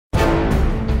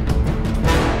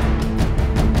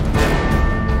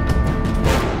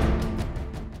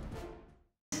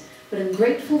am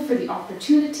grateful for the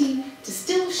opportunity to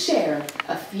still share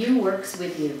a few works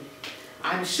with you.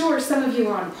 I'm sure some of you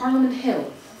are on Parliament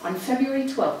Hill on February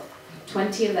 12th,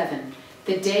 2011,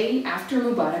 the day after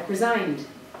Mubarak resigned.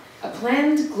 A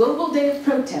planned global day of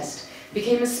protest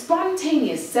became a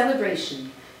spontaneous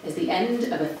celebration as the end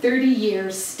of a 30-year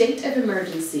state of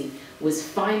emergency was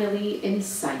finally in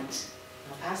sight.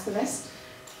 I'll pass the rest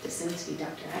to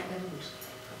Dr. Al-Qazzaz.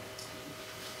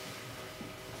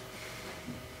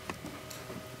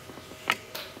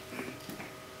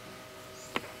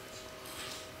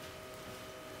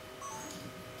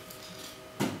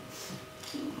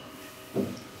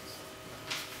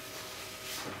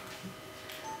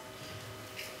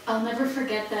 I'll never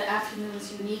forget that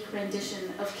afternoon's unique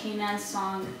rendition of Kanan's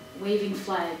song, Waving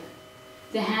Flag.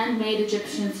 The handmade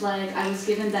Egyptian flag I was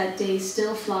given that day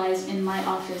still flies in my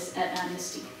office at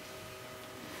Amnesty.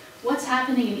 What's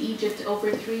happening in Egypt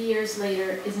over 3 years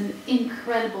later is an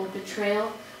incredible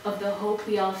betrayal of the hope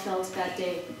we all felt that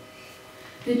day.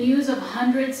 The news of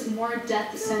hundreds more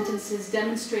death sentences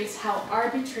demonstrates how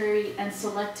arbitrary and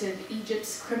selective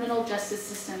Egypt's criminal justice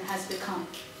system has become.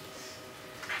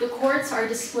 The courts are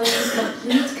displaying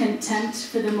complete contempt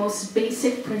for the most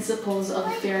basic principles of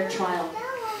a fair trial.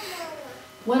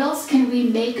 What else can we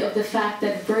make of the fact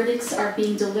that verdicts are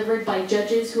being delivered by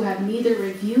judges who have neither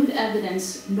reviewed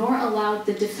evidence nor allowed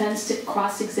the defense to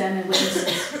cross-examine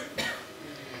witnesses?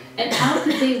 And how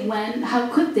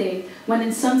could they when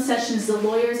in some sessions the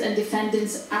lawyers and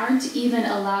defendants aren't even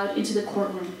allowed into the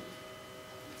courtroom?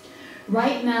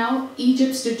 Right now,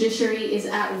 Egypt's judiciary is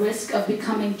at risk of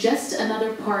becoming just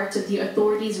another part of the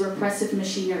authorities' repressive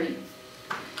machinery.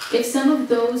 If some of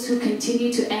those who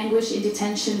continue to anguish in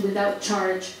detention without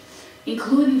charge,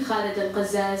 including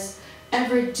Al-Qazzaz,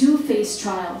 ever do face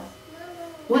trial,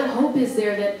 what hope is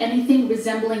there that anything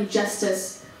resembling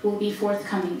justice will be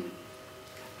forthcoming?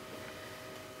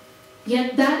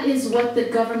 Yet that is what the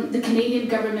Canadian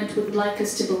government would like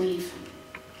us to believe.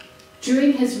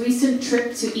 During his recent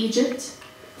trip to Egypt,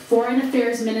 Foreign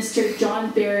Affairs Minister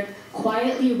John Baird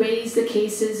quietly raised the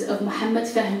cases of Mohammed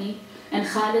Fahmy and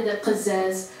Khalid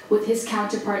Al-Qazzaz with his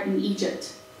counterpart in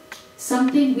Egypt,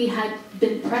 something we had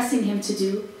been pressing him to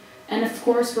do, and of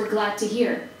course we're glad to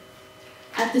hear.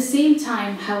 At the same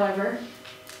time, however,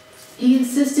 he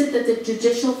insisted that the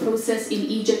judicial process in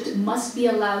Egypt must be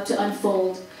allowed to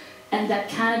unfold and that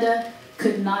Canada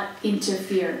could not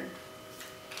interfere.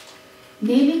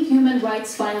 Naming human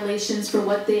rights violations for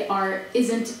what they are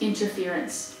isn't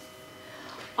interference.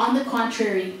 On the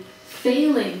contrary,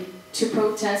 failing to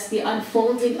protest the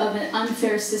unfolding of an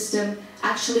unfair system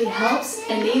actually helps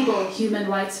enable human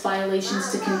rights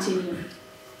violations to continue.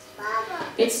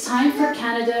 It's time for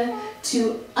Canada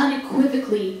to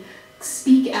unequivocally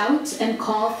speak out and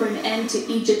call for an end to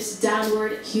Egypt's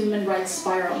downward human rights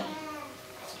spiral.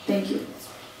 Thank you.